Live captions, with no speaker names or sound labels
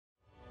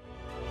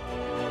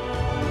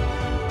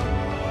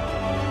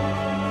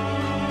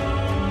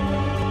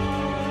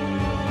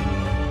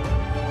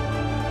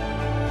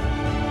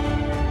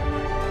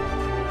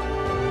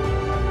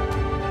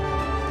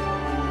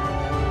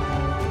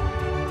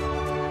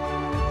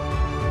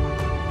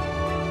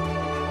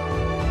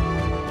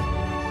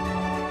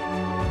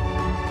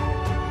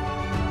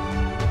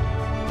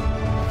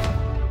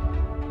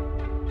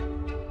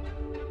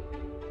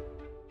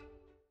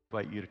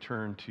invite you to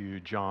turn to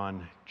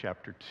John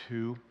chapter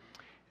 2.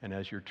 And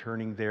as you're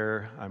turning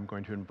there, I'm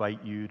going to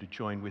invite you to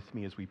join with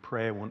me as we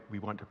pray. We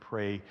want to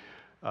pray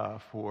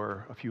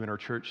for a few in our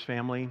church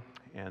family,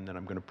 and then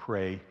I'm going to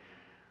pray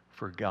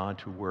for God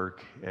to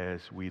work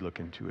as we look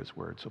into His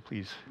Word. So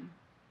please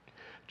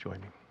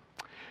join me.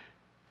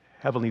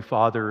 Heavenly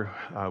Father,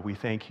 we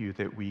thank you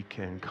that we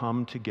can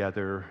come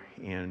together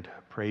and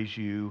praise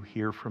you,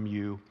 hear from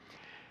you.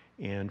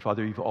 And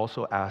Father, you've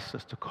also asked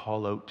us to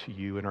call out to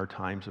you in our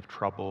times of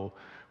trouble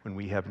when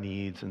we have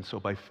needs. And so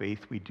by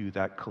faith, we do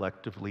that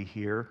collectively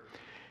here.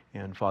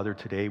 And Father,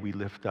 today we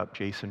lift up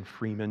Jason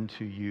Freeman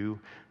to you.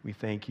 We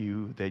thank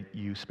you that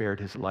you spared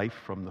his life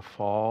from the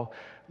fall,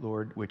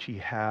 Lord, which he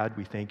had.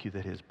 We thank you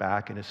that his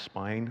back and his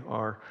spine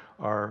are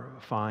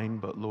fine.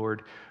 But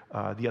Lord,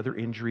 the other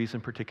injuries,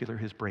 in particular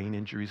his brain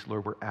injuries,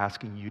 Lord, we're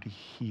asking you to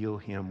heal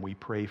him. We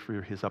pray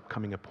for his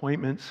upcoming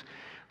appointments,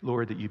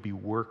 Lord, that you be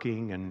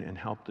working and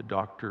help the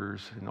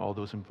doctors and all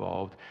those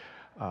involved.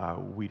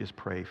 We just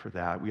pray for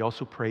that. We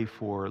also pray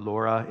for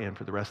Laura and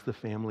for the rest of the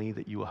family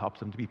that you will help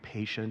them to be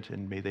patient,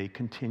 and may they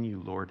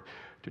continue, Lord,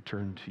 to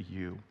turn to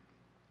you.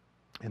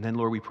 And then,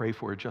 Lord, we pray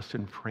for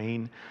Justin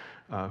Frayne,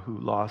 who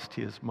lost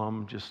his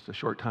mom just a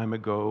short time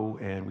ago,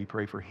 and we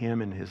pray for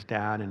him and his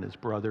dad and his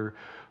brother,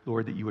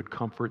 Lord, that you would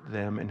comfort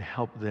them and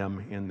help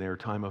them in their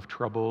time of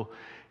trouble.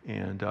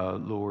 And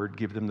Lord,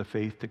 give them the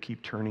faith to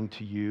keep turning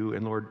to you.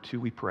 And Lord, too,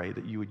 we pray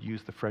that you would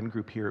use the friend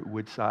group here at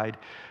Woodside.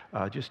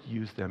 Just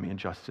use them in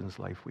Justin's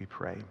life, we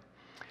pray.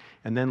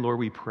 And then, Lord,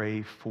 we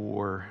pray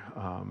for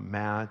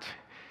Matt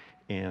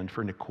and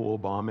for Nicole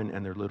Bauman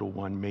and their little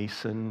one,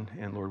 Mason.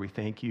 And Lord, we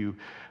thank you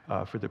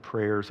for the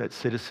prayers at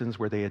Citizens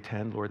where they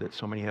attend, Lord, that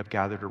so many have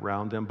gathered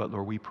around them. But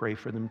Lord, we pray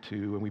for them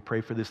too. And we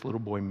pray for this little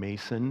boy,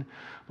 Mason.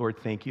 Lord,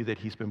 thank you that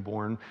he's been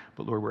born.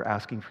 But Lord, we're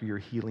asking for your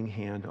healing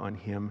hand on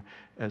him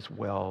as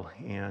well.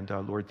 And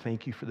Lord,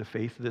 thank you for the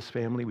faith of this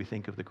family. We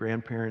think of the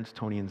grandparents,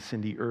 Tony and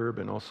Cindy Erb,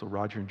 and also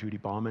Roger and Judy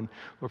Bauman.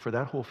 Lord, for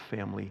that whole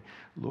family,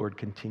 Lord,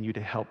 continue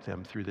to help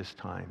them through this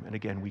time. And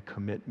again, we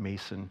commit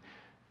Mason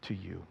to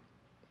you.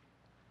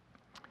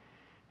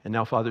 And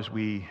now, Father, as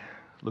we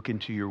look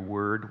into your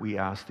word, we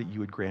ask that you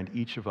would grant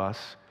each of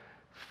us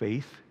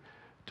faith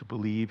to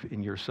believe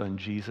in your Son,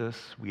 Jesus.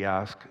 We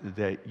ask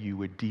that you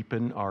would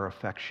deepen our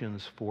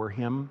affections for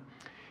him.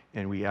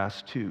 And we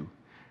ask, too,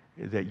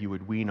 that you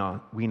would wean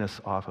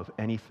us off of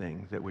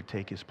anything that would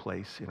take his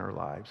place in our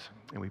lives.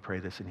 And we pray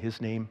this in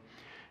his name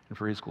and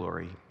for his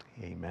glory.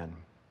 Amen.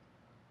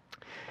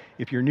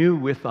 If you're new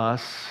with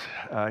us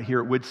here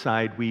at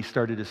Woodside, we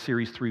started a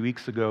series 3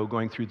 weeks ago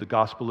going through the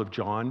Gospel of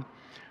John,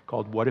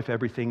 called What If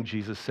Everything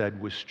Jesus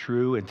Said Was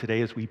True? And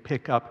today, as we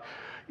pick up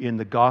in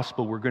the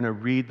gospel, we're going to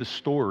read the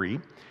story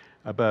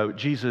about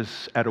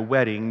Jesus at a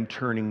wedding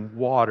turning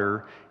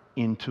water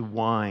into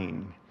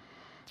wine.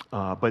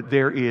 But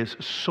there is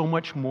so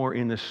much more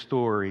in this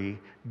story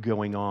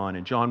going on,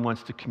 and John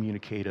wants to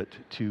communicate it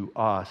to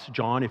us.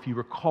 John, if you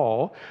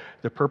recall,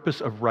 the purpose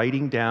of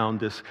writing down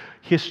this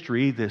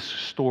history, this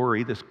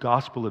story, this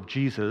gospel of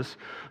Jesus,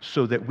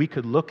 so that we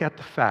could look at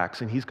the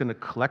facts, and he's going to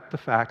collect the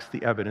facts,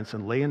 the evidence,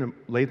 and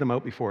lay them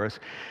out before us,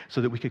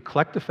 so that we could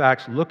collect the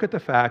facts, look at the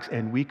facts,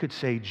 and we could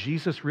say,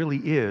 Jesus really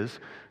is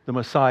the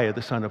Messiah,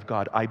 the Son of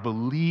God. I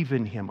believe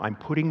in him. I'm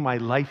putting my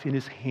life in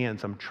his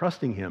hands. I'm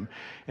trusting him.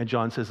 And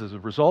John says, as a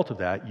result of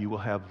that, you will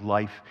have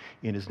life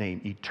in his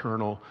name,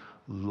 eternal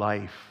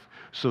life.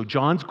 So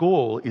John's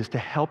goal is to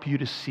help you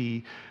to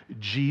see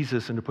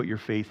Jesus and to put your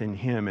faith in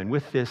him. And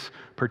with this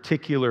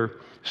particular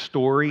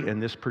story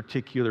and this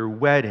particular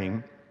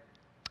wedding,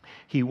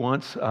 he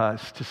wants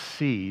us to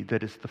see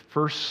that it's the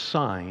first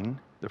sign,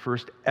 the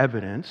first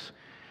evidence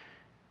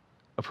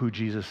of who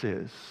Jesus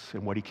is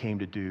and what he came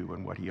to do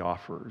and what he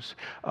offers.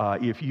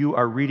 If you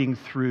are reading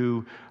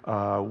through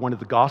one of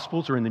the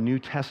Gospels or in the New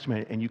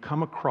Testament and you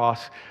come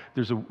across,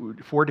 there's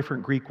 4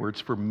 different Greek words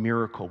for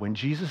miracle. When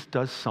Jesus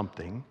does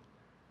something,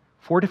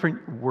 4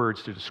 different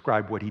words to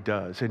describe what he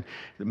does. And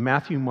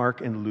Matthew, Mark,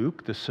 and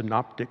Luke, the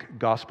synoptic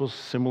Gospels,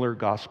 similar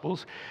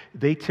Gospels,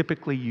 they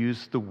typically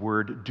use the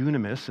word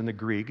dunamis in the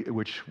Greek,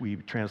 which we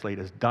translate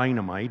as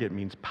dynamite. It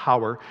means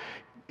power.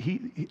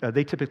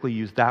 They typically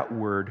use that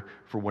word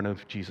for one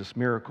of Jesus'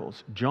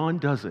 miracles. John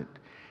doesn't.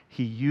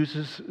 He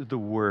uses the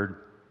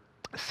word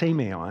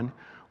semeion,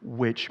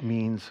 which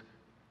means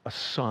a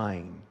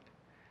sign.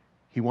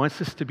 He wants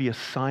this to be a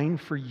sign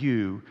for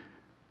you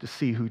to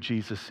see who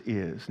Jesus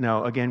is.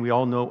 Now, again, we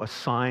all know a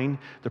sign,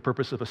 the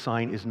purpose of a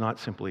sign is not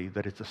simply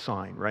that it's a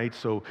sign, right?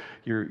 So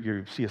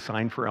you see a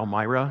sign for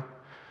Elmira,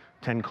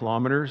 10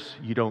 kilometers.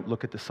 You don't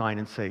look at the sign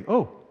and say,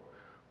 oh,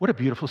 what a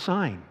beautiful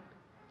sign.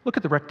 Look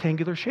at the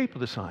rectangular shape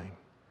of the sign.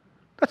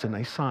 That's a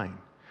nice sign.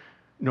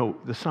 No,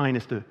 the sign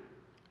is to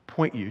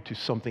point you to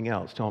something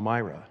else, to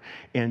Elmira.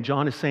 And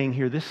John is saying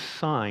here, this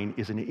sign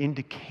is an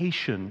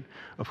indication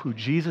of who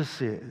Jesus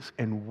is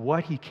and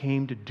what he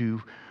came to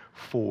do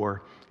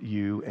for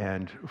you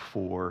and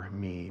for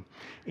me.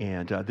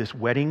 And this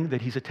wedding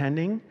that he's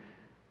attending,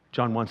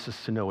 John wants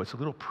us to know it's a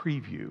little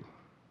preview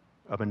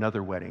of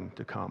another wedding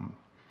to come.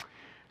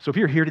 So if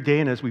you're here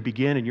today and as we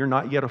begin and you're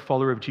not yet a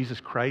follower of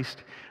Jesus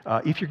Christ,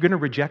 if you're going to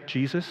reject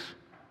Jesus,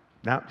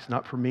 no, it's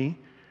not for me,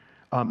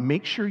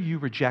 make sure you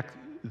reject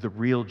the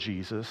real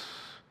Jesus,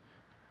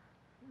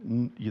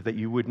 that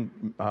you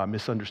wouldn't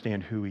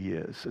misunderstand who he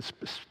is,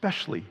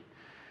 especially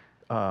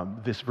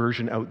this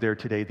version out there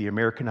today, the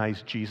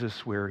Americanized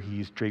Jesus, where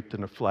he's draped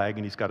in a flag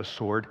and he's got a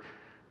sword.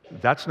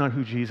 That's not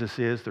who Jesus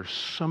is. There's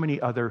so many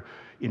other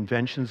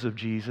inventions of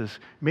Jesus.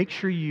 Make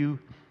sure you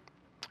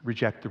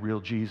reject the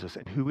real Jesus.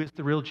 And who is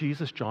the real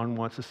Jesus? John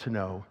wants us to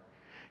know.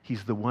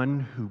 He's the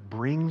one who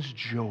brings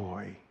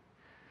joy,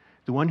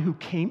 the one who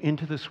came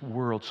into this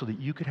world so that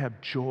you could have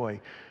joy,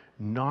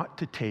 not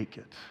to take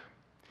it.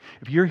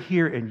 If you're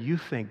here and you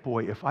think,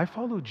 boy, if I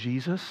follow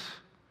Jesus,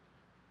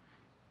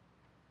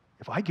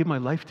 if I give my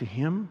life to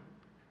him,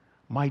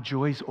 my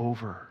joy's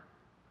over.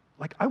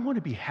 Like, I want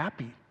to be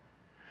happy.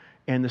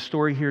 And the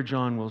story here,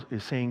 John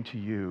is saying to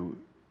you,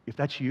 if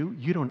that's you,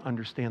 you don't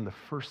understand the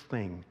first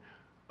thing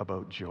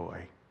about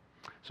joy.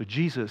 So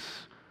Jesus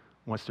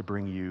wants to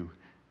bring you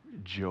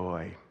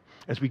joy.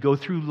 As we go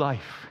through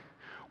life,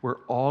 we're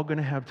all going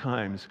to have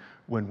times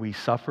when we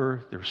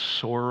suffer, there's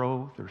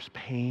sorrow, there's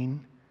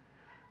pain.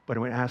 But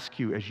I want to ask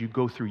you, as you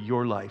go through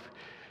your life,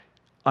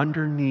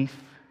 underneath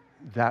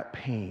that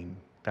pain,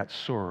 that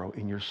sorrow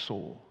in your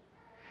soul,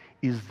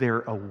 is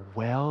there a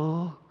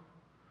well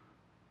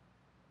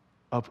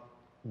of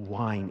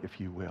wine, if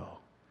you will,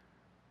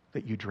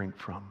 that you drink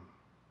from?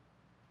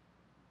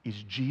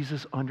 Is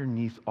Jesus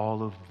underneath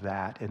all of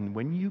that? And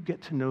when you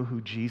get to know who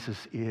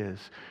Jesus is,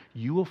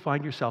 you will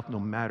find yourself, no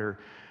matter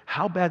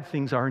how bad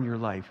things are in your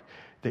life,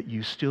 that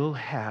you still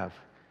have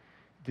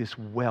this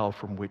well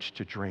from which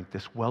to drink,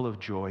 this well of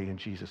joy in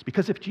Jesus.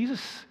 Because if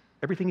Jesus,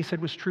 everything he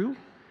said was true,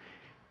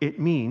 it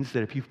means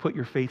that if you've put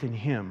your faith in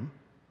him,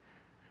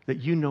 that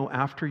you know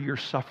after your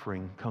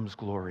suffering comes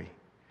glory,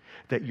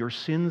 that your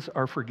sins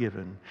are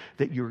forgiven,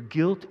 that your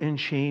guilt and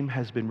shame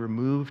has been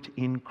removed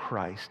in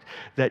Christ,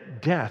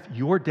 that death,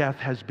 your death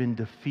has been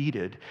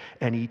defeated,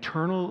 and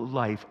eternal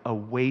life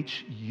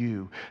awaits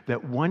you,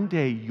 that one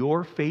day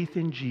your faith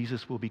in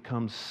Jesus will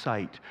become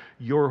sight,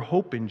 your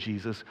hope in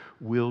Jesus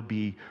will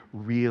be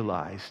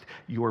realized.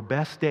 Your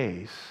best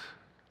days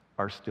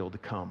are still to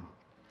come.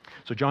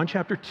 So John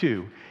chapter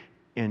 2,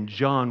 and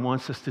John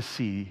wants us to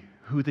see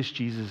who this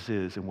Jesus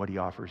is and what he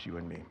offers you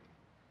and me.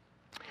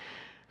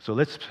 So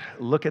let's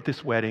look at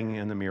this wedding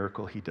and the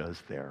miracle he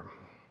does there.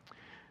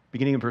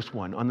 Beginning in verse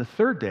 1. On the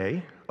third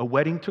day, a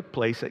wedding took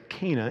place at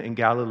Cana in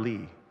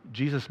Galilee.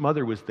 Jesus'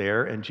 mother was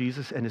there, and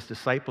Jesus and his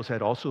disciples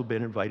had also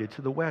been invited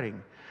to the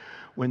wedding.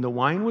 When the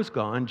wine was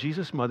gone,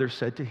 Jesus' mother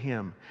said to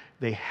him,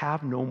 "They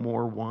have no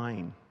more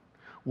wine."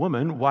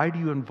 "Woman, why do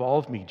you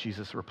involve me?"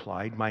 Jesus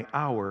replied. "My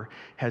hour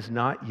has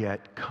not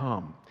yet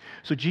come."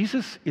 So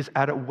Jesus is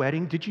at a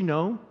wedding. Did you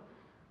know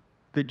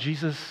that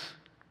Jesus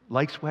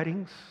likes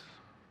weddings?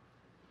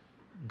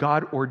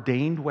 God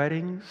ordained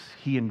weddings.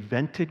 He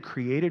invented,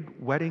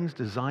 created weddings,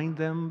 designed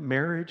them,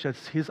 marriage.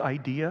 That's his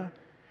idea.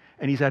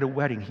 And he's at a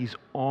wedding. He's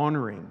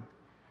honoring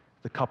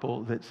the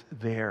couple that's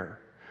there.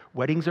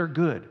 Weddings are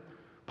good.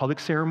 Public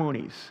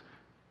ceremonies,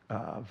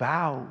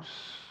 vows,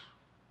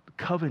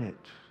 covenant.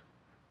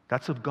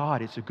 That's of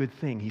God. It's a good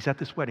thing. He's at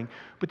this wedding.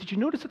 But did you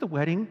notice at the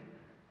wedding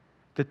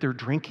that they're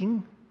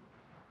drinking?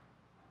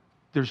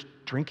 There's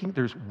drinking.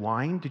 There's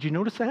wine. Did you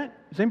notice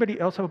that? Does anybody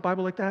else have a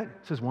Bible like that? It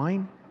says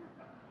wine.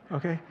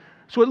 Okay,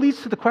 so it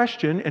leads to the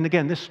question, and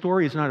again, this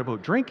story is not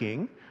about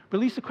drinking, but it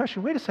leads to the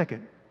question, wait a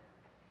second,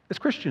 as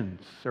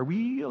Christians, are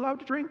we allowed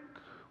to drink?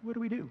 What do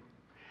we do?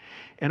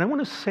 And I want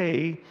to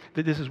say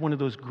that this is one of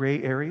those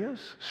gray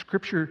areas.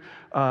 Scripture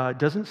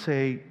doesn't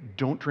say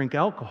don't drink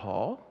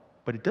alcohol,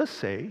 but it does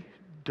say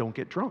don't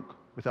get drunk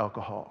with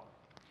alcohol.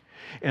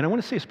 And I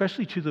want to say,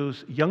 especially to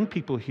those young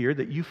people here,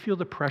 that you feel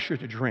the pressure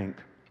to drink,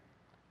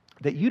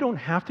 that you don't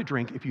have to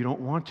drink if you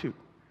don't want to.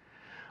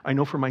 I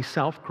know for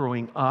myself,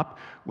 growing up,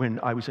 when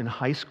I was in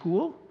high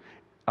school,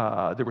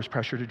 there was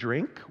pressure to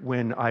drink.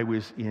 When I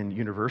was in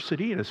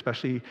university, and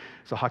especially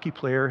as a hockey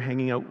player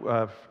hanging out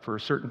for a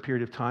certain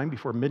period of time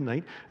before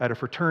midnight at a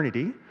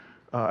fraternity,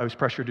 I was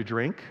pressured to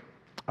drink.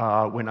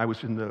 When I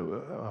was in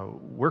the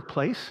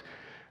workplace,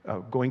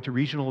 going to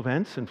regional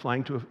events and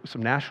flying to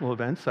some national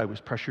events, I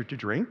was pressured to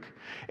drink.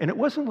 And it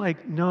wasn't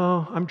like,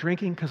 no, I'm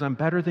drinking because I'm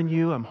better than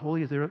you, I'm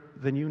holier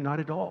than you,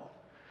 not at all.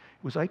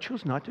 It was I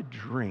chose not to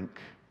drink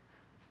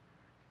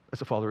as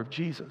a follower of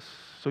Jesus.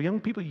 So young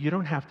people, you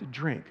don't have to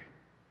drink.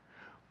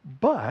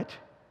 But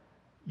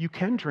you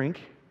can drink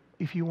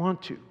if you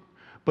want to.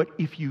 But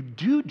if you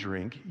do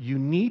drink, you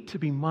need to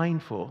be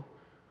mindful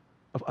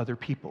of other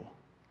people.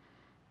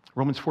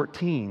 Romans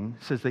 14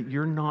 says that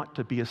you're not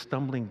to be a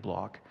stumbling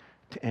block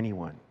to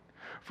anyone.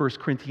 1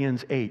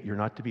 Corinthians 8, you're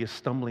not to be a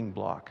stumbling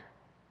block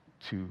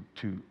to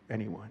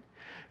anyone.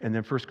 And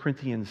then 1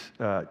 Corinthians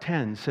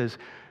 10 says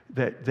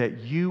that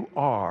you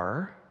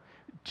are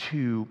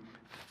to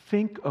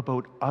think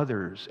about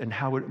others and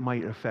how it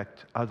might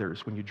affect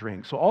others when you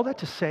drink. So all that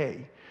to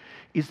say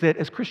is that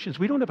as Christians,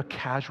 we don't have a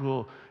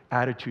casual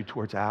attitude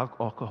towards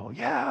alcohol.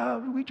 Yeah,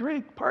 we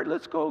drink, party,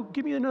 let's go,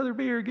 give me another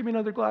beer, give me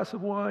another glass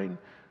of wine.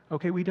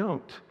 Okay, we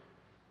don't.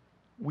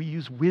 We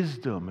use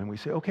wisdom and we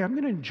say, okay, I'm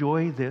going to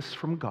enjoy this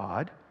from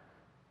God.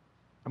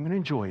 I'm going to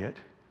enjoy it,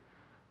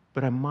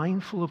 but I'm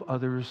mindful of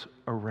others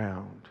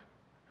around.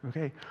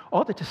 Okay?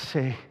 All that to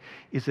say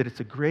is that it's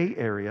a gray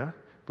area,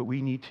 but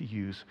we need to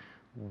use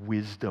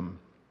wisdom.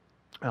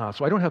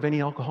 So I don't have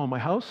any alcohol in my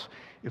house.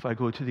 If I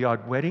go to the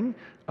odd wedding,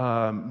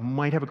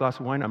 might have a glass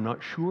of wine. I'm not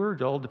sure.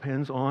 It all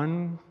depends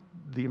on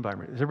the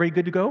environment. Is everybody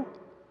good to go?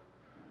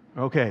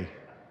 Okay,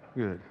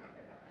 good.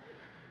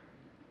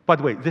 By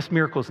the way, this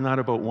miracle is not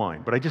about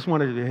wine, but I just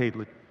wanted to, hey,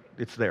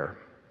 it's there.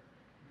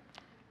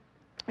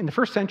 In the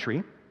first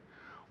century,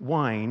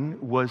 wine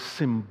was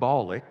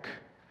symbolic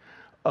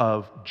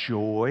of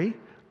joy,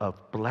 of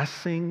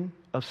blessing,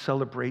 of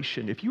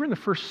celebration. If you were in the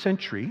first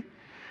century,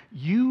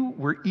 you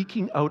were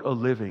eking out a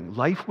living.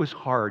 Life was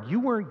hard. You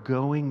weren't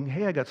going,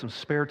 hey, I got some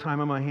spare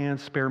time on my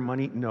hands, spare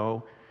money.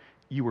 No,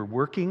 you were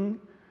working,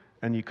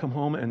 and you come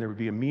home, and there would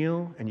be a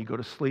meal, and you go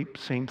to sleep,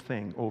 same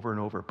thing over and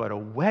over. But a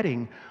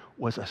wedding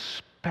was a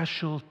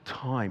special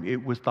time.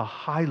 It was the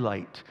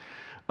highlight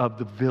of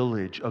the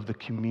village, of the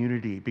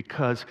community,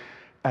 because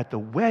at the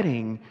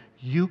wedding,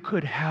 you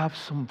could have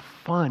some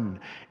fun,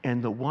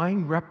 and the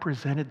wine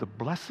represented the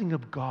blessing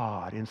of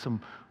God and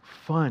some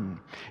fun.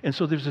 And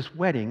so there's this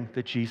wedding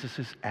that Jesus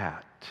is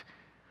at.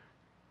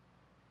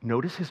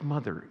 Notice his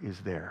mother is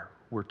there.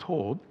 We're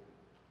told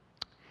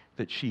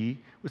that she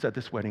was at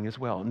this wedding as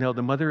well. Now,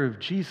 the mother of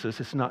Jesus,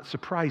 it's not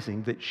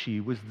surprising that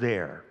she was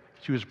there.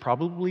 She was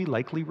probably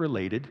likely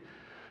related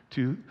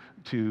to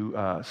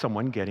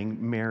someone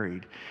getting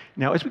married.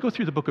 Now, as we go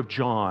through the book of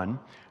John,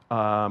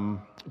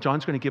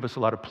 John's going to give us a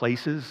lot of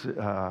places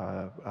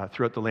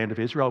throughout the land of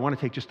Israel. I want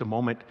to take just a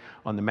moment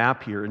on the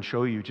map here and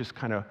show you just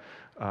kind of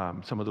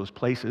some of those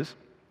places.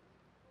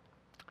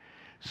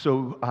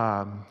 So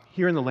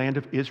here in the land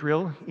of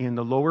Israel, in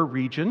the lower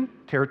region,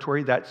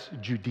 territory, that's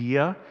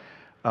Judea.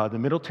 The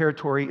middle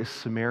territory is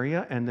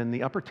Samaria, and then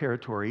the upper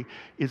territory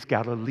is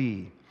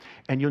Galilee.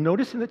 And you'll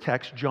notice in the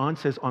text, John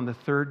says on the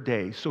third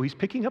day. So he's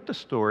picking up the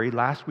story.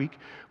 Last week,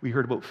 we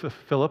heard about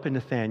Philip and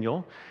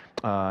Nathaniel,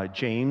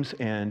 John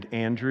and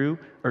Andrew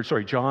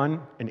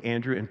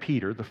and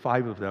Peter, the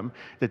five of them,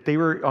 that they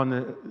were on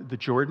the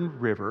Jordan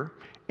River.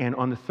 And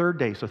on the third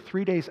day, so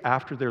 3 days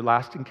after their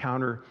last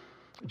encounter,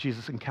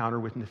 Jesus' encounter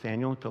with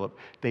Nathaniel and Philip,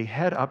 they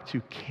head up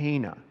to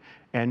Cana.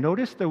 And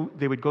notice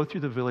they would go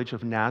through the village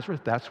of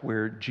Nazareth. That's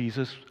where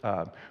Jesus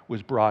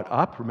was brought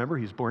up. Remember,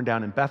 he's born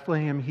down in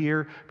Bethlehem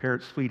here.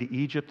 Parents flee to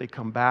Egypt. They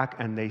come back,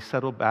 and they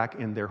settle back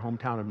in their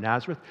hometown of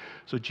Nazareth.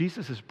 So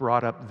Jesus is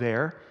brought up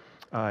there.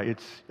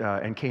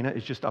 And Cana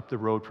is just up the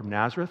road from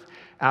Nazareth.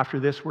 After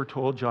this, we're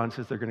told, John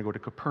says they're going to go to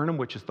Capernaum,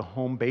 which is the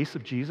home base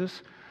of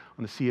Jesus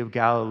on the Sea of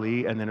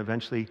Galilee. And then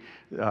eventually,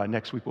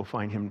 next week, we'll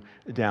find him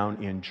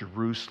down in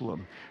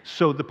Jerusalem.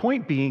 So the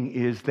point being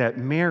is that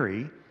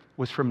Mary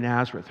was from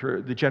Nazareth.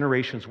 The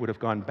generations would have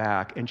gone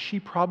back, and she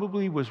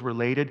probably was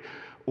related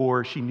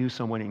or she knew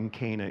someone in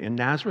Cana. In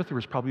Nazareth, there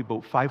was probably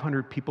about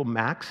 500 people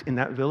max in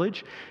that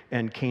village,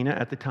 and Cana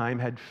at the time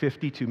had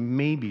 50 to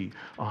maybe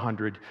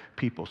 100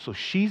 people. So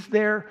she's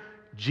there,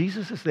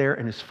 Jesus is there,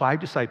 and his 5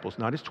 disciples,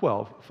 not his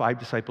 12, 5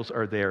 disciples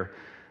are there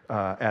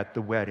at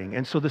the wedding.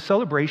 And so the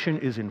celebration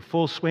is in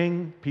full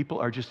swing. People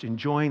are just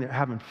enjoying, they're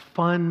having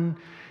fun,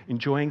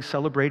 enjoying,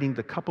 celebrating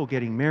the couple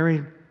getting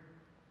married.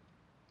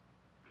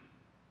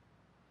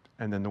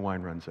 And then the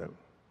wine runs out.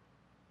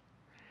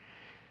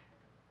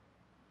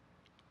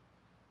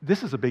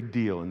 This is a big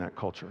deal in that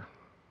culture.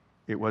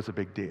 It was a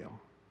big deal.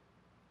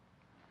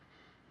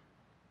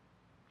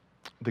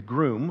 The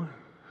groom,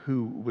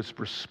 who was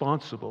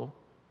responsible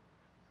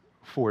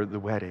for the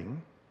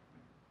wedding,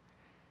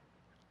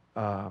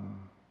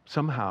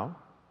 somehow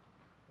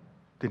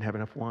didn't have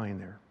enough wine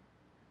there.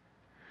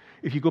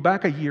 If you go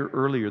back a year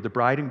earlier, the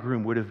bride and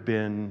groom would have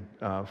been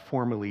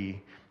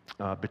formally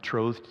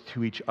betrothed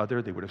to each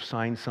other. They would have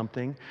signed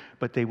something,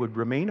 but they would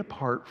remain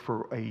apart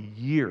for a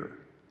year.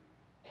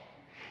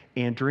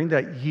 And during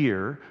that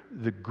year,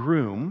 the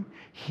groom,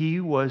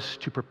 he was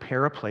to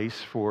prepare a place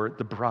for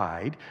the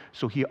bride,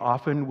 so he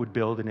often would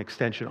build an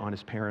extension on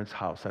his parents'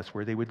 house. That's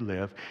where they would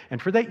live.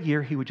 And for that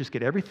year, he would just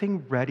get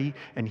everything ready,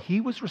 and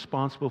he was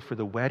responsible for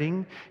the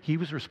wedding. He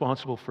was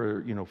responsible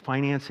for,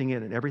 financing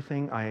it and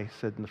everything. I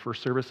said in the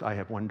first service, I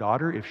have one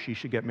daughter. If she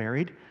should get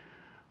married,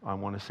 I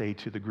want to say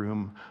to the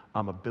groom,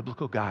 I'm a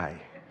biblical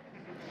guy.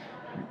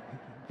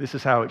 This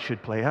is how it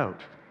should play out,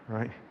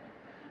 right?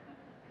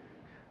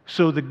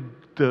 So the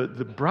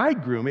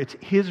bridegroom, it's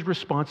his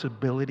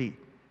responsibility.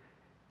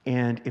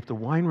 And if the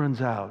wine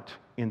runs out,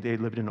 and they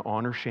lived in an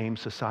honor-shame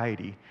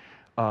society,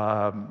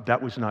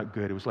 that was not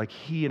good. It was like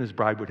he and his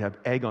bride would have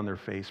egg on their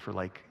face for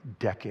like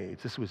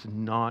decades. This was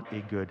not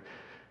a good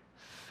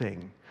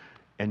thing.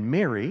 And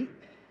Mary,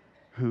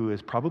 who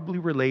is probably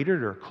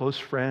related or a close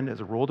friend,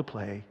 has a role to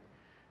play.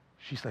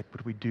 She's like, what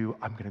do we do?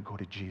 I'm going to go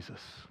to Jesus.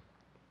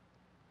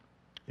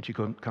 And she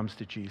comes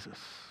to Jesus.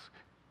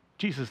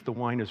 Jesus, the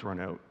wine has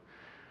run out.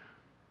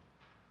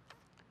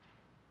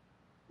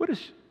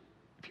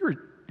 If you were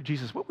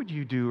Jesus, what would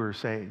you do or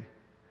say?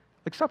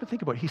 Like, stop and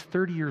think about it. He's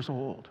 30 years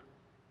old.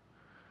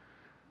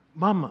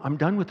 Mom, I'm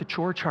done with the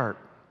chore chart,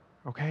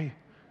 okay?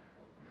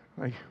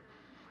 Like,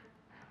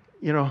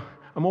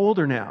 I'm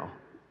older now.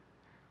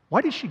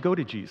 Why did she go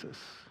to Jesus?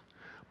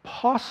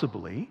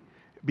 Possibly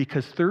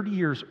because 30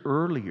 years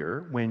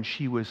earlier, when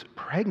she was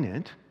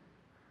pregnant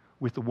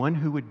with the one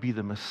who would be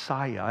the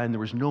Messiah, and there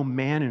was no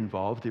man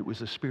involved, it was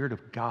the Spirit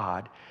of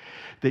God,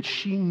 that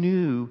she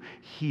knew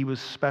he was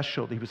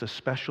special, he was a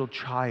special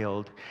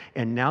child,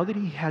 and now that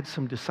he had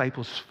some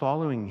disciples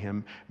following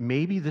him,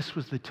 maybe this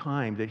was the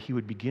time that he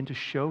would begin to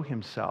show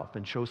himself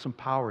and show some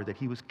power, that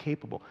he was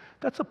capable.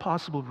 That's a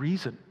possible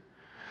reason.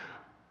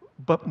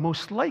 But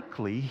most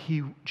likely,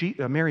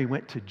 Mary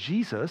went to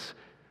Jesus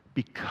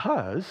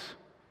because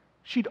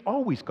she'd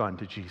always gone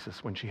to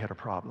Jesus when she had a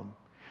problem.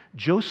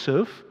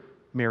 Joseph,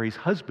 Mary's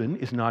husband,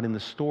 is not in the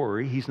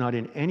story. He's not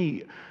in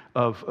any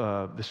of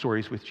the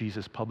stories with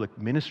Jesus' public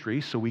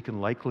ministry, so we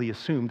can likely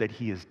assume that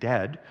he is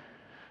dead.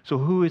 So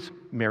who is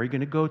Mary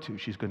going to go to?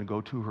 She's going to go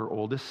to her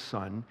oldest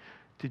son,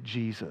 to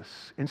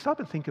Jesus. And stop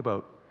and think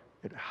about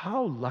it.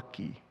 How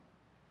lucky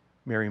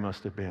Mary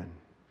must have been,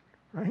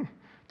 right?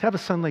 To have a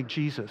son like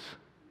Jesus.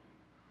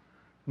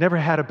 Never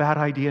had a bad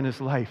idea in his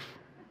life.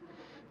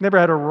 Never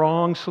had a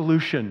wrong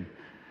solution.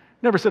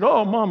 Never said,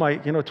 oh, Mom, I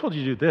told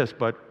you to do this,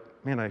 but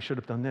man, I should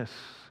have done this.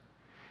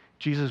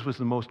 Jesus was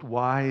the most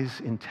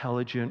wise,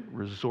 intelligent,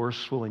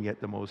 resourceful, and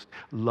yet the most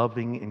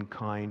loving and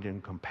kind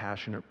and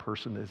compassionate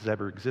person that has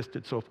ever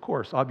existed. So, of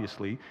course,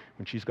 obviously,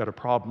 when she's got a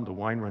problem, the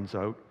wine runs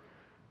out,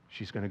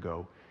 she's going to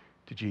go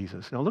to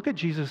Jesus. Now, look at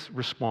Jesus'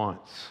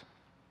 response.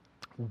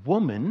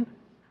 Woman,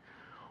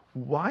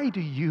 why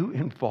do you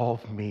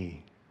involve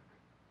me?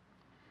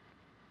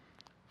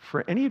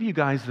 For any of you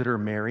guys that are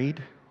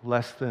married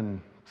less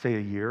than, say, a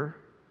year,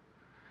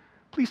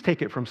 please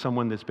take it from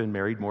someone that's been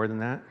married more than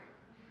that.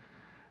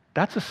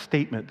 That's a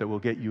statement that will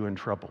get you in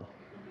trouble,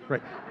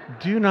 right?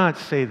 Do not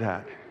say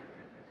that.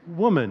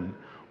 Woman,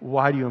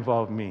 why do you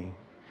involve me?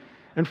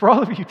 And for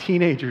all of you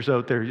teenagers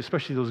out there,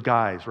 especially those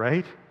guys,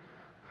 right?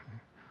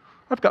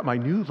 I've got my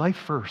new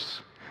life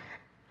verse.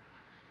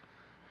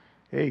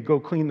 Hey, go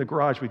clean the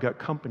garage. We got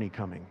company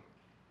coming.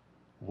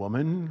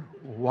 Woman,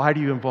 why do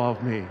you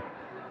involve me?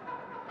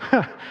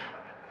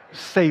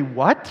 Say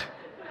what?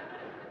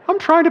 I'm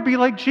trying to be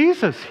like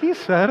Jesus. He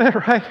said it,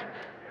 right?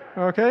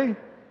 Okay?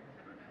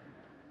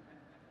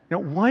 Now,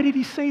 why did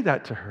he say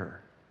that to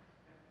her?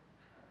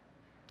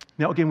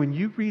 Now, again, when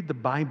you read the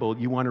Bible,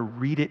 you want to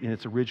read it in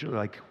its original,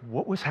 like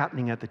what was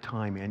happening at the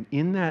time. And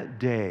in that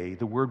day,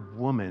 the word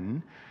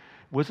woman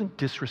wasn't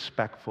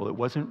disrespectful. It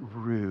wasn't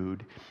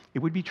rude. It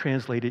would be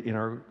translated in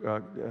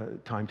our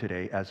time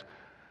today as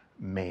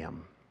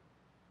ma'am.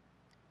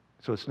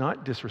 So it's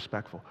not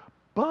disrespectful.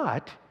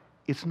 But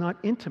it's not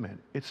intimate.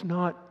 It's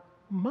not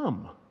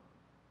mum.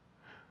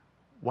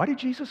 Why did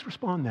Jesus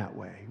respond that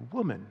way?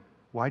 Woman,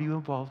 why do you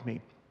involve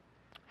me?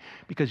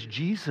 Because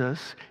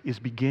Jesus is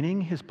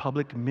beginning his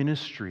public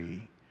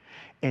ministry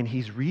and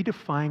he's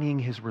redefining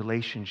his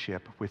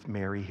relationship with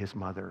Mary, his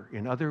mother.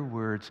 In other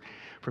words,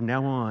 from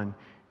now on,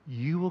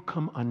 you will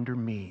come under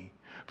me.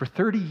 For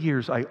 30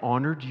 years, I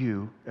honored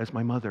you as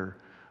my mother,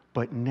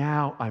 but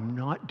now I'm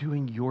not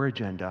doing your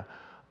agenda.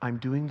 I'm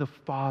doing the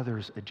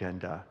Father's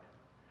agenda.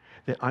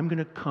 That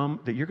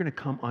you're going to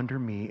come under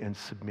me and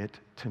submit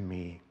to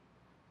me.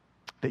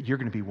 That you're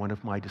going to be one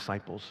of my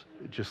disciples,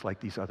 just like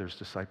these others'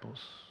 disciples.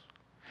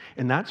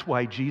 And that's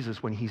why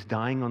Jesus, when he's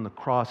dying on the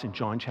cross in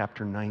John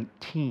chapter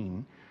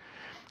 19,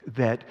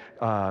 that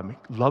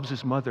loves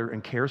his mother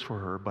and cares for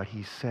her, but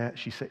he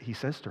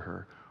says to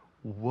her,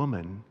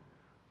 woman,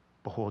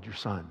 behold your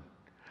son.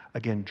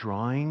 Again,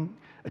 drawing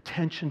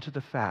attention to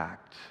the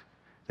fact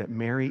that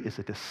Mary is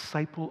a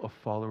disciple, a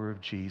follower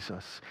of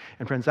Jesus.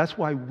 And friends, that's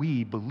why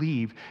we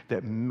believe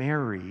that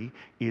Mary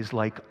is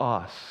like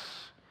us,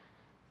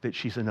 that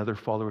she's another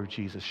follower of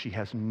Jesus. She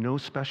has no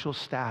special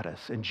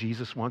status, and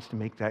Jesus wants to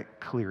make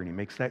that clear, and he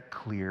makes that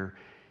clear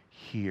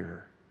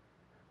here.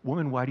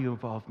 Woman, why do you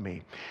involve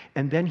me?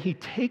 And then he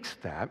takes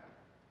that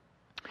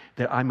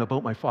I'm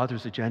about my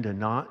Father's agenda,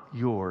 not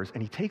yours,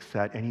 and he takes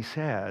that and he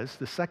says,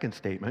 the second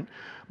statement,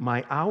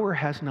 my hour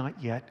has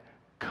not yet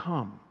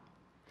come.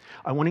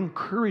 I want to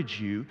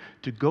encourage you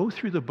to go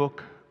through the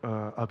book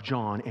of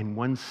John in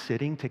one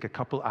sitting, take a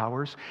couple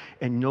hours,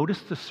 and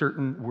notice the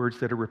certain words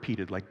that are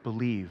repeated, like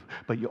believe.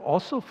 But you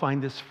also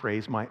find this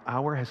phrase, my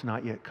hour has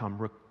not yet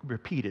come,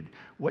 repeated.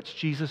 What's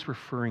Jesus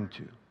referring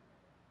to?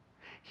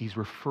 He's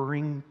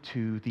referring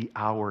to the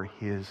hour,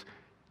 his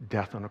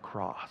death on a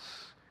cross.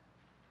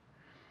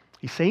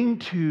 He's saying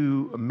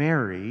to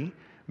Mary,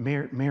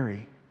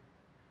 Mary,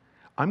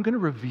 I'm going to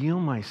reveal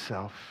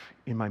myself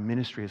in my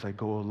ministry as I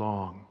go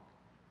along.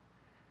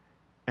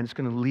 And it's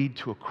going to lead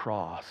to a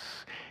cross.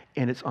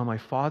 And it's on my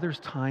Father's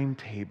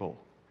timetable.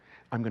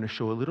 I'm going to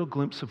show a little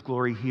glimpse of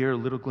glory here, a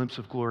little glimpse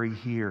of glory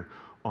here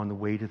on the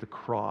way to the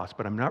cross.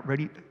 But I'm not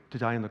ready to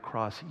die on the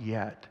cross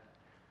yet.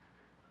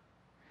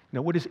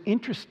 Now, what is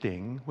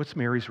interesting, what's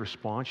Mary's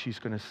response? She's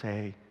going to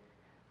say,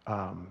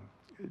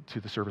 to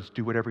the servants,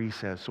 do whatever he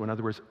says. So in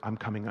other words, I'm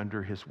coming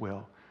under his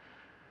will.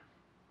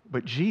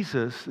 But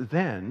Jesus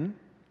then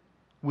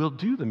will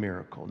do the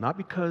miracle, not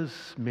because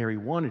Mary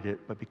wanted it,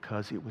 but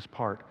because it was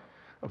part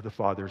of the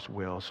Father's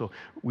will. So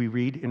we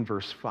read in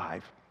verse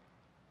 5.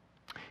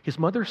 His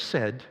mother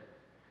said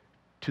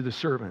to the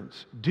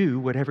servants, do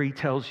whatever he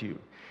tells you.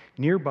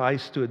 Nearby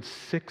stood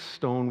 6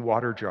 stone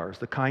water jars,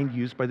 the kind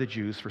used by the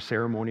Jews for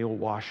ceremonial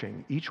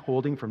washing, each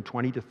holding from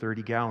 20 to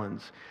 30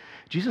 gallons.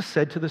 Jesus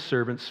said to the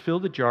servants, fill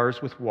the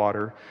jars with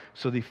water,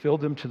 so they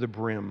filled them to the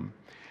brim.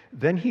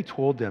 Then he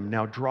told them,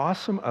 now draw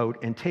some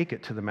out and take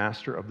it to the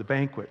master of the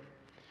banquet.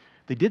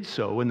 They did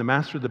so, and the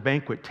master of the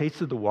banquet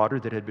tasted the water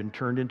that had been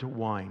turned into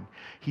wine.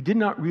 He did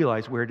not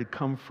realize where it had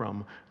come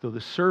from, though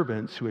the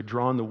servants who had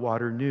drawn the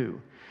water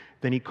knew.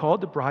 Then he called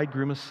the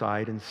bridegroom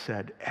aside and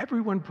said,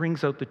 everyone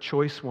brings out the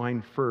choice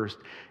wine first,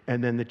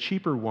 and then the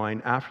cheaper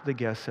wine after the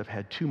guests have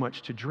had too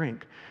much to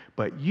drink.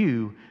 But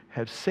you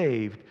have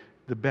saved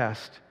the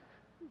best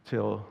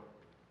till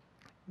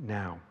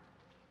now.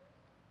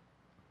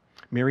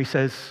 Mary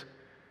says,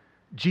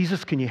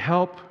 Jesus, can you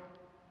help?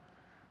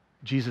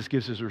 Jesus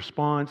gives his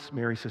response.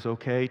 Mary says,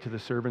 okay, to the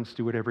servants,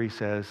 do whatever he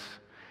says.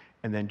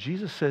 And then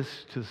Jesus says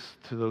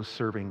to those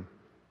serving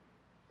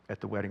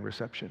at the wedding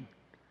reception,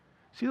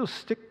 see those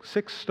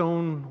 6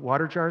 stone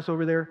water jars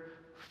over there?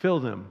 Fill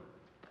them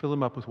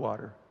up with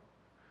water.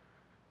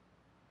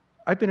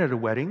 I've been at a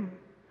wedding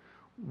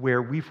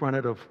where we've run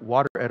out of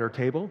water at our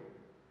table,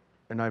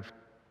 and I've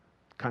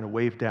kind of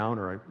waved down,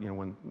 or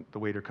when the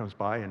waiter comes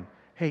by and,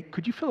 hey,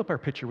 could you fill up our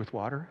pitcher with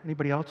water?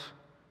 Anybody else?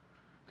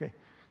 Okay.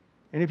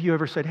 Any of you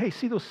ever said, hey,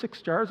 see those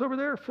 6 jars over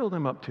there? Fill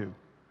them up too.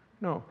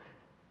 No.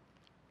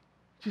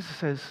 Jesus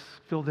says,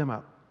 fill them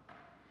up.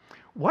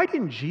 Why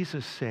didn't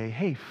Jesus say,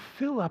 hey,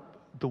 fill up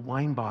the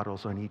wine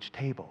bottles on each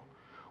table?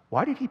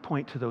 Why did he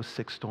point to those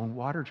 6 stone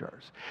water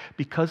jars?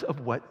 Because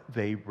of what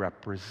they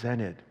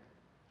represented.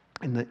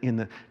 In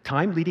the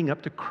time leading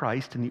up to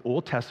Christ, in the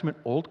Old Testament,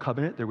 Old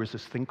Covenant, there was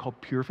this thing called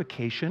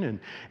purification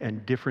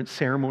and different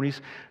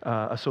ceremonies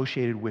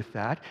associated with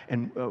that.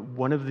 And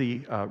one of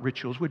the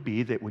rituals would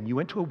be that when you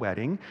went to a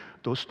wedding,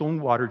 those stone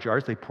water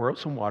jars, they pour out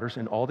some waters,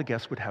 and all the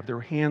guests would have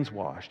their hands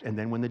washed. And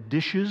then when the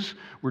dishes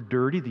were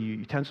dirty, the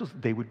utensils,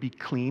 they would be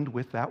cleaned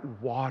with that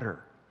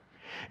water.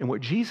 And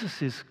what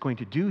Jesus is going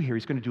to do here,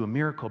 he's going to do a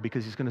miracle,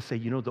 because he's going to say,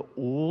 the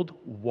old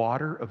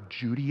water of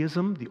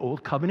Judaism, the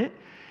Old Covenant,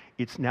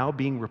 it's now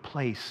being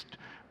replaced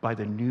by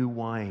the new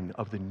wine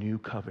of the new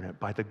covenant,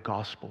 by the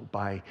gospel,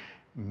 by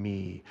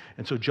me.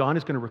 And so John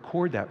is going to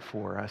record that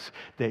for us,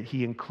 that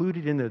he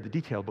included in there the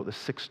detail about the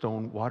 6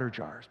 stone water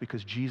jars,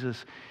 because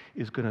Jesus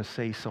is going to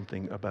say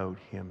something about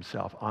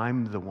himself.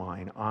 I'm the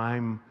wine.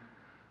 I'm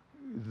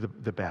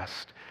the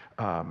best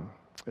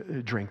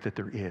drink that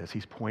there is.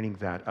 He's pointing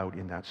that out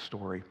in that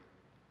story.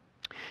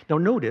 Now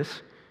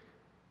notice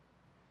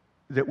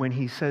that when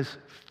he says,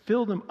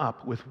 fill them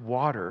up with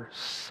water,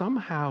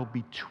 somehow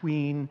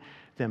between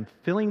them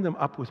filling them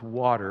up with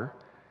water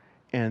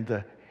and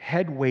the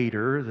head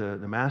waiter,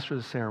 the master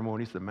of the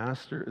ceremonies,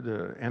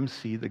 the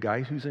MC, the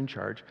guy who's in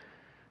charge,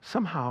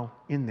 somehow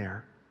in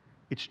there,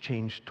 it's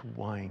changed to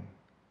wine.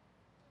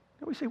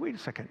 And we say, wait a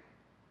second.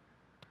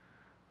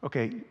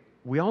 Okay,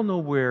 we all know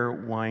where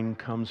wine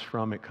comes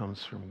from. It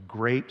comes from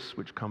grapes,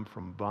 which come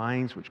from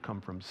vines, which come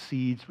from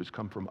seeds, which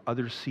come from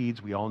other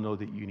seeds. We all know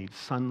that you need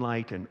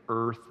sunlight and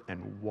earth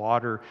and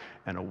water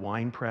and a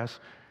wine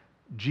press.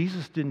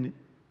 Jesus didn't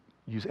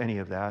use any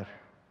of that.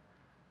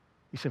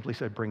 He simply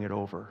said, bring it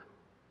over.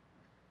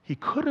 He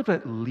could have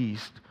at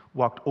least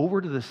walked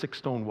over to the 6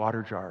 stone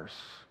water jars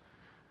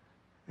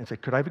and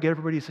said, could I get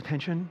everybody's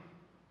attention?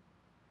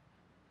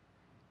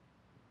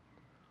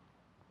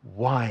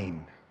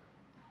 Wine.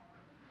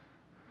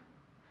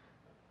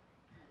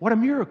 What a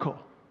miracle.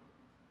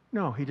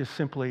 No, he just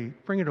simply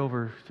bring it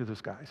over to those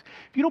guys.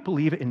 If you don't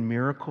believe in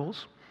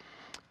miracles,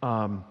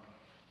 oh,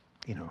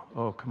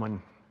 come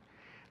on.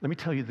 Let me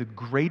tell you, the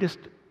greatest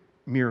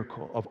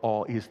miracle of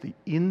all is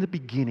in the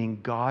beginning,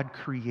 God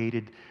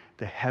created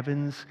the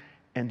heavens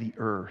and the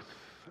earth.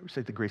 I would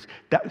say the grace.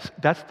 Let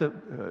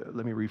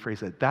me rephrase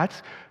that.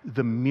 That's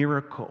the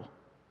miracle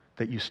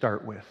that you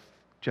start with.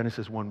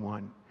 Genesis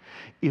 1:1.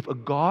 If a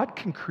God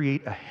can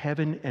create a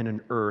heaven and an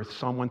earth,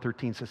 Psalm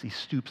 113 says he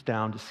stoops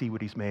down to see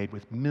what he's made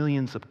with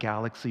millions of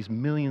galaxies,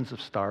 millions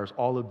of stars,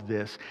 all of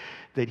this,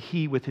 that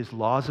he, with his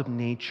laws of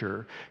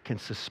nature, can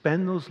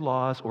suspend those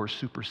laws or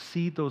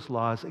supersede those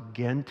laws.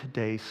 Again,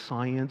 today,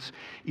 science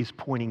is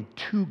pointing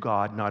to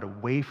God, not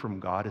away from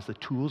God. As the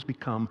tools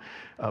become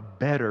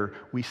better,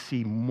 we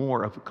see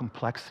more of the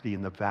complexity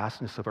and the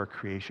vastness of our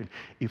creation.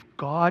 If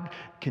God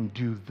can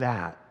do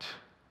that,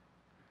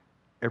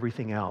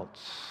 everything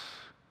else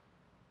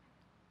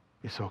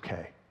is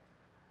okay.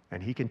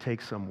 And he can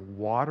take some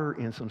water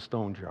in some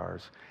stone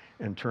jars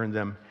and turn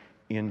them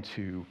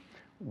into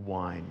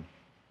wine.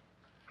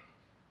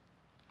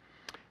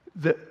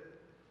 The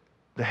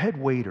head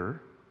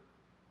waiter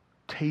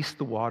tastes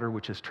the water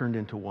which has turned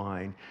into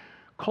wine,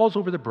 calls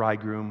over the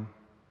bridegroom.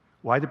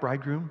 Why the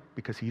bridegroom?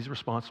 Because he's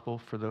responsible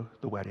for the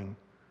wedding.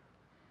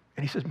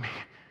 And he says, man,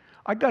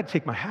 I got to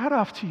take my hat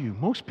off to you.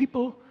 Most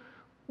people,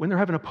 when they're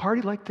having a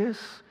party like this,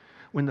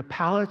 when your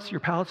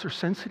palates are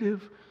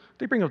sensitive,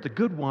 they bring out the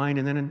good wine,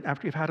 and then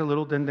after you've had a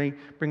little, then they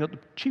bring out the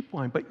cheap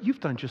wine. But you've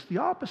done just the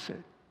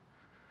opposite.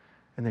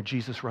 And then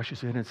Jesus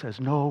rushes in and says,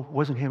 no, it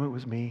wasn't him, it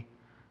was me.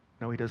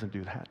 No, he doesn't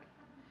do that.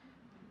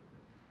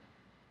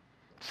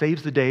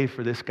 Saves the day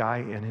for this guy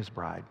and his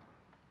bride.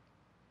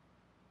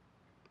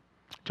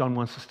 John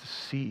wants us to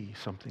see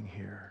something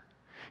here.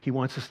 He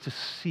wants us to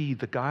see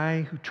the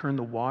guy who turned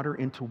the water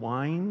into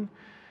wine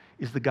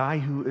is the guy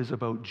who is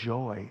about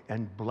joy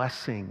and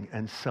blessing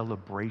and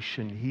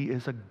celebration. He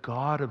is a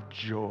God of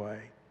joy.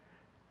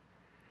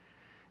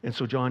 And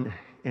so John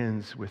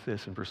ends with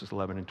this in verses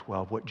 11 and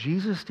 12. What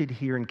Jesus did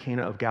here in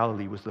Cana of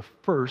Galilee was the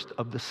first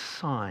of the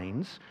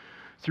signs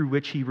through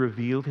which he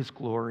revealed his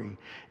glory,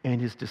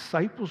 and his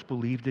disciples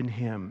believed in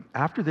him.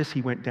 After this,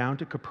 he went down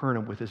to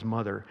Capernaum with his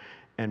mother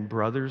and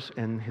brothers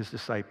and his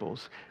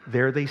disciples.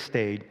 There they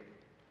stayed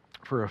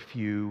for a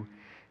few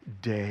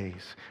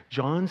days.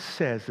 John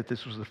says that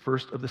this was the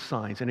first of the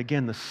signs. And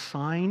again, the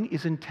sign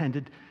is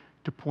intended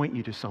to point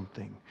you to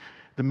something.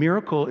 The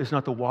miracle is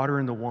not the water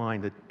and the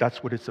wine.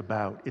 That's what it's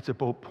about. It's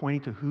about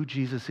pointing to who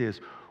Jesus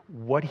is,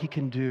 what he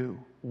can do,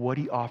 what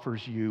he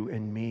offers you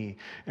and me.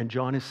 And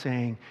John is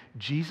saying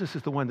Jesus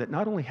is the one that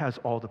not only has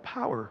all the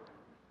power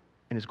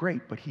and is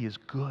great, but he is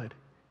good.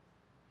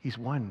 He's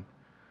one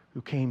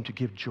who came to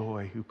give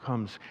joy, who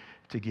comes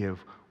to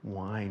give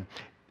wine.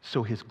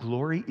 So his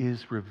glory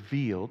is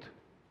revealed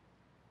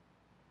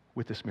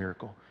with this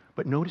miracle.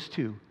 But notice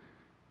too,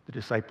 the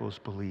disciples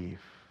believe.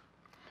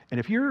 And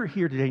if you're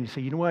here today and you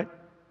say, you know what?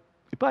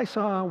 If I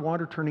saw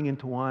water turning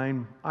into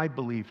wine, I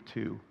believe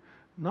too.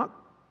 Not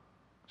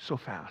so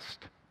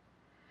fast.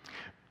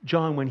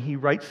 John, when he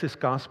writes this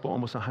gospel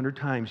almost 100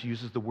 times,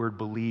 uses the word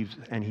believes,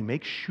 and he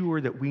makes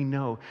sure that we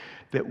know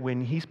that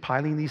when he's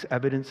piling these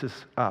evidences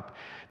up,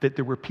 that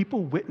there were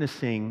people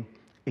witnessing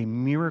a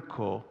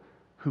miracle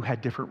who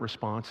had different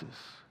responses.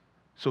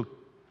 So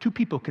two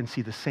people can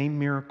see the same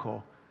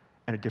miracle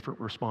and a different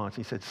response.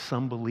 He said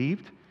some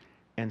believed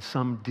and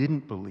some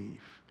didn't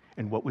believe.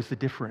 And what was the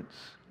difference?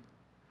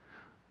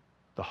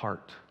 The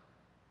heart.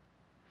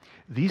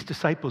 These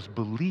disciples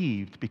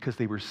believed because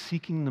they were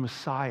seeking the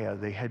Messiah.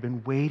 They had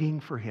been waiting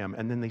for him,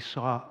 and then they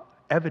saw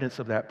evidence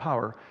of that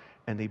power,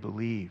 and they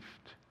believed.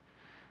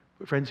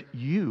 But friends,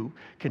 we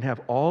can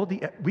have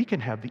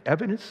the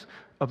evidence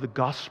of the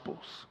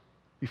Gospels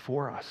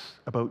before us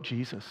about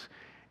Jesus.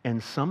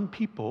 And some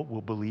people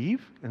will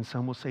believe, and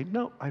some will say,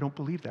 no, I don't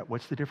believe that.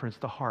 What's the difference?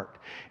 The heart.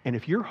 And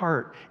if your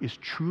heart is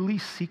truly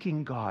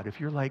seeking God, if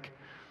you're like,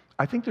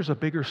 I think there's a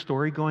bigger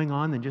story going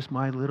on than just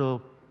my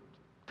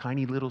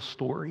tiny little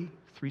story,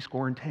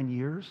 70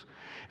 years.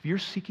 If you're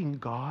seeking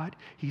God,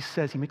 he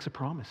makes a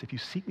promise. If you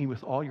seek me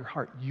with all your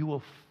heart, you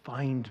will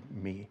find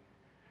me.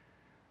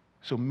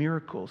 So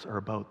miracles are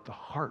about the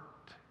heart.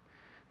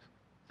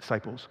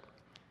 Disciples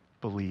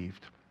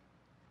believed.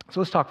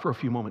 So let's talk for a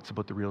few moments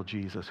about the real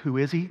Jesus. Who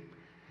is he?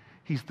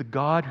 He's the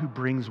God who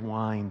brings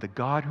wine, the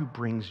God who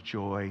brings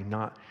joy,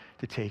 not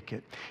to take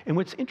it. And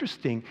what's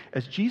interesting,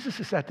 as Jesus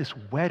is at this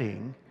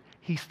wedding,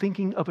 he's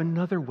thinking of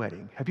another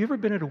wedding. Have you ever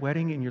been at a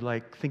wedding and you're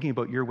like thinking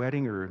about your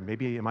wedding, or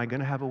maybe am I going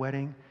to have a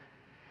wedding?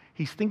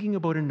 He's thinking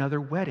about another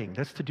wedding.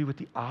 That's to do with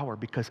the hour,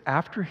 because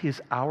after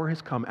his hour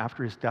has come,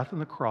 after his death on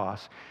the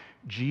cross,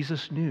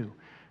 Jesus knew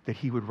that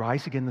he would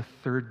rise again the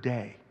third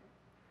day.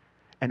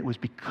 And it was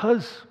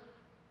because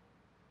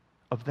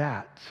of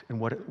that and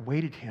what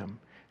awaited him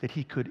that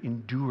he could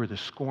endure the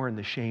scorn,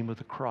 the shame of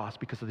the cross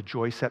because of the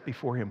joy set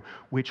before him,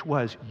 which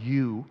was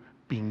you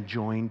being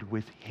joined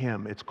with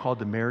him. It's called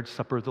the marriage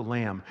supper of the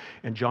Lamb.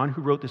 And John,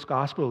 who wrote this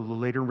gospel a little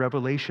later in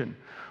Revelation,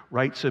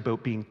 writes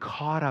about being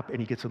caught up,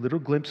 and he gets a little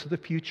glimpse of the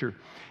future.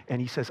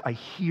 And he says, I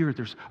hear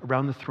there's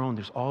around the throne,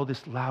 there's all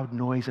this loud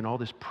noise and all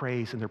this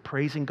praise, and they're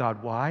praising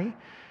God. Why?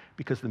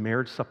 Because the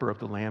marriage supper of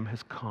the Lamb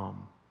has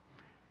come.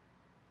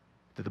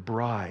 That the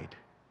bride,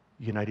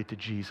 united to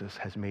Jesus,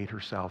 has made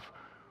herself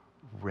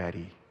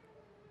ready.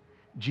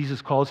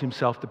 Jesus calls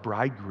himself the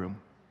bridegroom.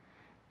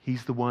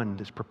 He's the one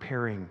that's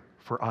preparing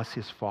for us,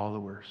 his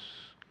followers,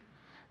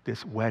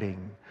 this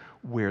wedding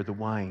where the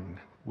wine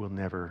will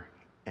never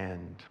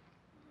end.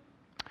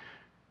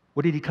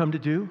 What did he come to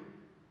do?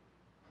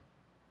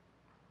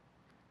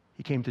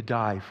 He came to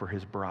die for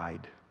his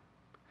bride.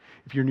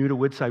 If you're new to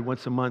Woodside,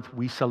 once a month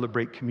we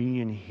celebrate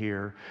communion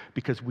here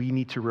because we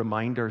need to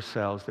remind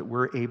ourselves that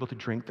we're able to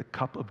drink the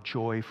cup of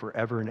joy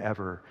forever and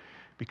ever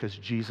because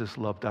Jesus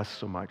loved us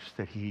so much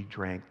that he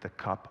drank the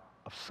cup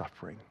of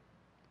suffering.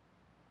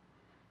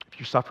 If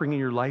you're suffering in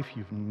your life,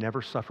 you've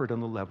never suffered on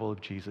the level of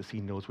Jesus.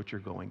 He knows what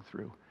you're going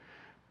through.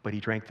 But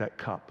he drank that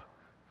cup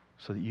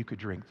so that you could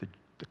drink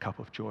the cup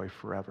of joy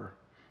forever.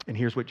 And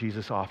here's what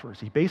Jesus offers.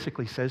 He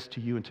basically says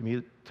to you and to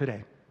me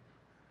today,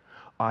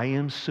 I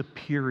am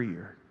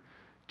superior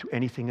to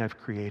anything I've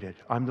created.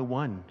 I'm the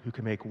one who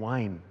can make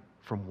wine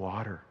from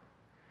water.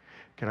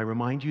 Can I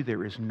remind you,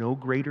 there is no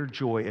greater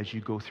joy as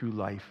you go through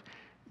life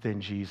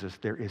than Jesus.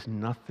 There is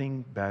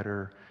nothing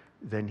better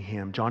than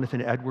him.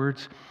 Jonathan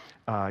Edwards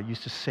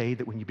used to say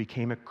that when you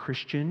became a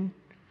Christian,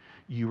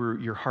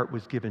 your heart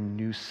was given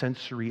new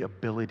sensory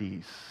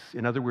abilities.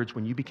 In other words,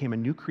 when you became a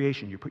new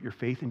creation, you put your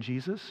faith in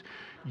Jesus,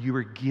 you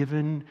were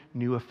given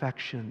new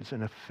affections,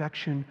 an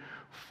affection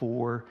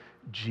for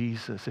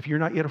Jesus. If you're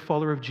not yet a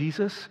follower of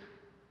Jesus,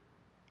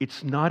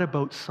 it's not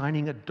about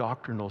signing a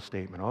doctrinal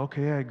statement.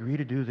 Okay, I agree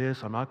to do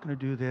this, I'm not going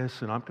to do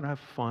this, and I'm going to have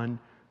fun.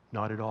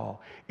 Not at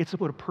all. It's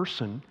about a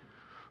person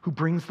who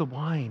brings the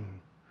wine,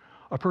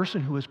 a person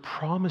who has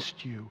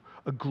promised you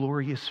a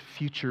glorious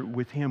future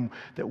with him,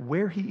 that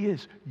where he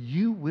is,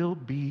 you will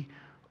be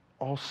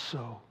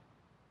also.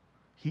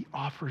 He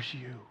offers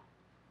you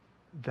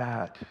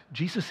that.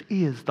 Jesus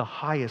is the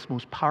highest,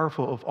 most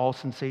powerful of all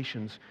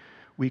sensations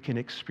we can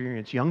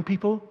experience. Young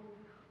people,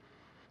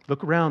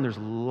 look around. There's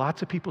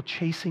lots of people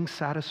chasing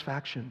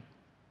satisfaction.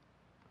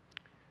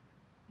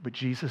 But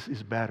Jesus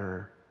is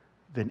better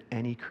than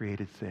any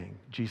created thing.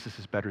 Jesus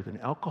is better than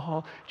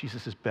alcohol.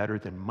 Jesus is better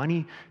than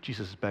money.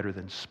 Jesus is better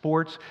than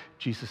sports.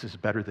 Jesus is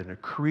better than a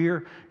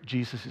career.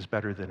 Jesus is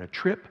better than a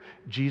trip.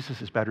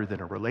 Jesus is better than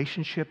a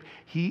relationship.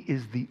 He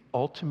is the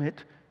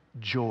ultimate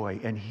joy,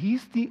 and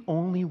he's the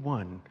only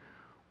one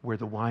where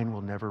the wine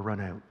will never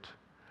run out.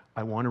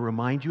 I want to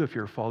remind you, if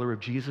you're a follower of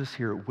Jesus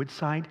here at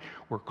Woodside,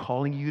 we're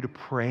calling you to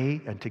pray,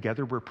 and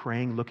together we're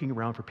praying, looking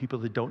around for people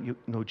that don't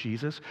know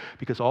Jesus,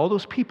 because all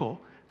those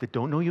people that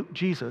don't know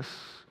Jesus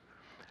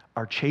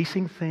are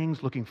chasing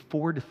things, looking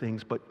forward to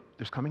things, but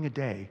there's coming a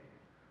day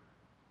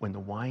when the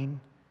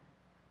wine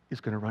is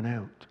going to run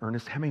out.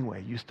 Ernest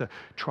Hemingway used to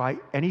try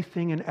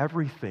anything and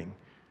everything.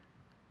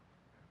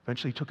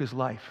 Eventually took his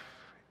life,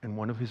 and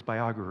one of his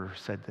biographers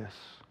said this: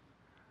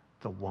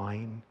 the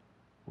wine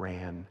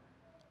ran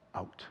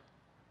out.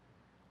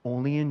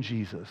 Only in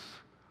Jesus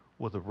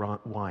will the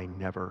wine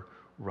never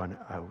run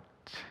out.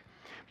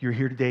 You're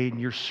here today and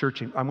you're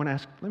searching. I'm going to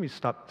ask, let me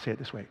say it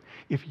this way.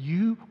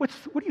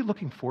 What are you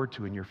looking forward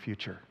to in your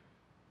future?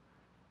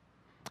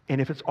 And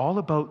if it's all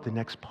about the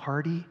next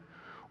party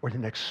or the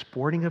next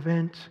sporting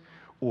event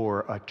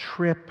or a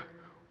trip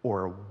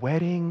or a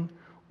wedding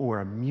or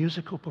a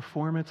musical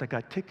performance, I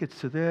got tickets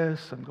to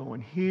this, I'm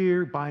going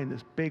here, buying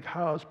this big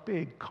house,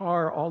 big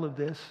car, all of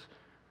this.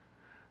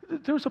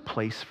 There's a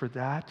place for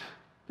that.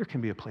 There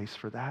can be a place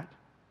for that.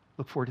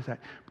 Look forward to that.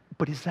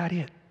 But is that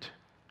it?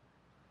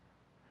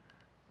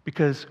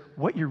 Because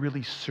what you're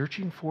really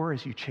searching for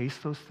as you chase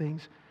those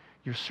things,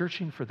 you're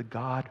searching for the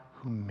God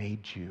who made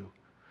you,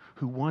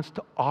 who wants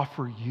to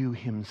offer you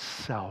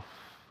himself,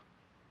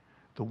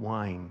 the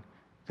wine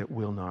that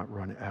will not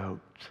run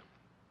out.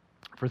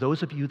 For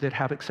those of you that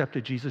have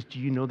accepted Jesus, do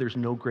you know there's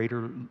no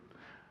greater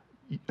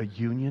a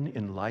union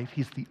in life?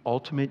 He's the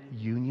ultimate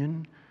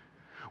union.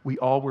 We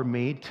all were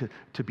made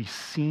to be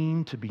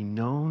seen, to be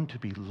known, to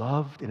be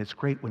loved, and it's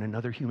great when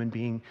another human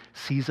being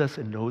sees us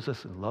and knows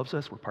us and loves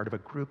us. We're part of a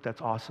group. That's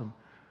awesome.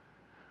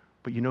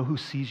 But you know who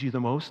sees you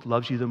the most,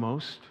 loves you the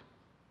most?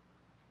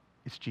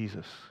 It's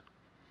Jesus.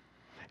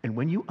 And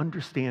when you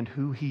understand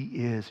who he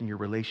is and your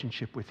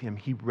relationship with him,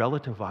 he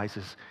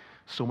relativizes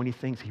so many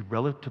things. He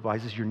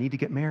relativizes your need to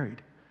get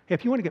married. Hey,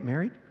 if you want to get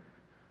married,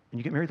 and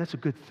you get married, that's a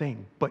good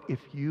thing. But if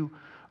you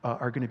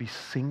are going to be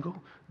single,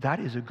 that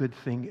is a good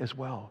thing as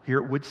well.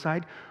 Here at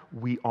Woodside,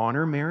 we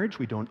honor marriage.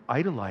 We don't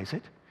idolize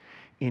it.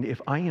 And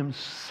if I am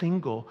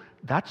single,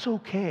 that's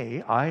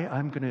okay.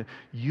 I'm going to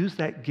use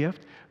that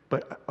gift.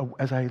 But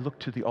as I look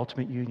to the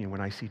ultimate union,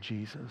 when I see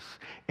Jesus,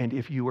 and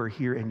if you are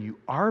here and you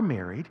are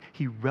married,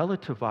 he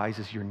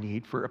relativizes your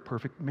need for a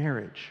perfect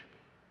marriage.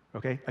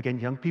 Okay? Again,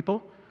 young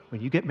people,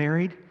 when you get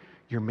married,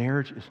 your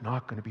marriage is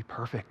not going to be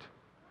perfect.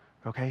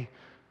 Okay?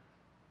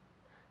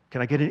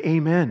 Can I get an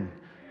amen?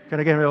 Can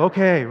I get an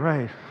okay,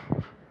 right?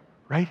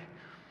 Right?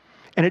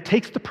 And it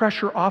takes the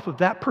pressure off of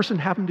that person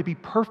having to be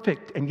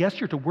perfect. And yes,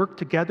 you're to work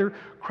together,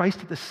 Christ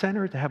at the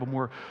center, to have a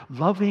more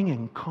loving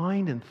and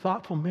kind and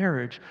thoughtful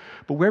marriage.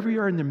 But wherever you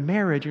are in the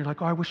marriage, you're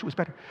like, oh, I wish it was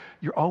better.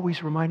 You're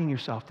always reminding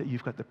yourself that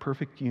you've got the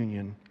perfect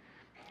union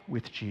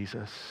with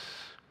Jesus.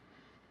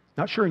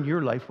 Not sure in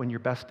your life when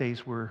your best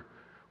days were.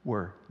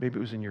 Maybe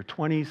it was in your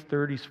 20s,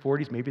 30s,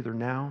 40s, maybe they're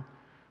now.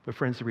 But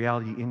friends, the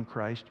reality in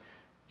Christ,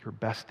 your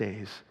best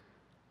days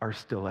are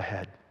still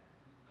ahead.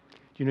 Do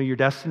you know your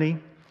destiny?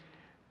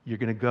 You're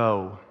going to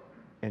go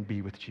and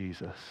be with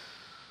Jesus.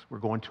 We're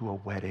going to a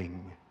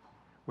wedding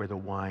where the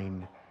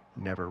wine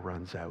never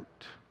runs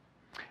out.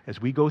 As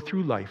we go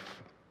through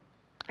life,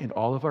 in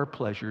all of our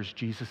pleasures,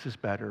 Jesus is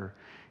better.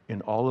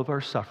 In all of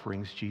our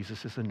sufferings,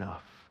 Jesus is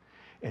enough.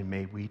 And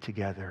may we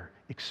together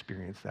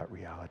experience that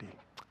reality.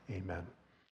 Amen.